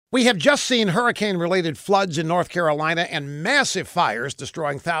We have just seen hurricane-related floods in North Carolina and massive fires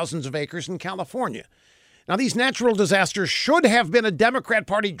destroying thousands of acres in California. Now, these natural disasters should have been a Democrat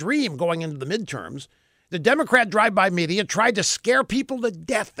Party dream going into the midterms. The Democrat drive-by media tried to scare people to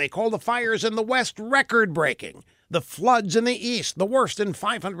death. They call the fires in the West record-breaking. The floods in the East, the worst in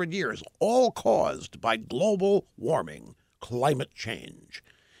 500 years, all caused by global warming, climate change.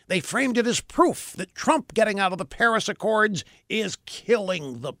 They framed it as proof that Trump getting out of the Paris Accords is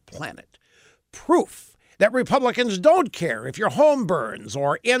killing the planet. Proof that Republicans don't care if your home burns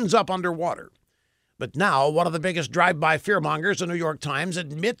or ends up underwater. But now, one of the biggest drive-by fearmongers, the New York Times,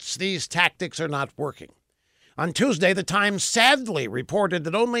 admits these tactics are not working. On Tuesday, the Times sadly reported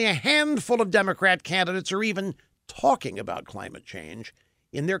that only a handful of Democrat candidates are even talking about climate change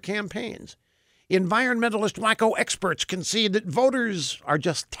in their campaigns. Environmentalist wacko experts concede that voters are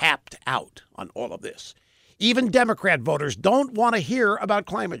just tapped out on all of this. Even Democrat voters don't want to hear about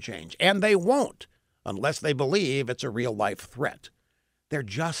climate change, and they won't unless they believe it's a real-life threat. They're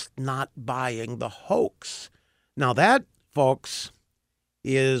just not buying the hoax. Now that, folks,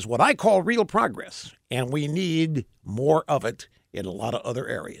 is what I call real progress, and we need more of it in a lot of other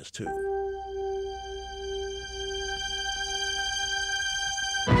areas, too.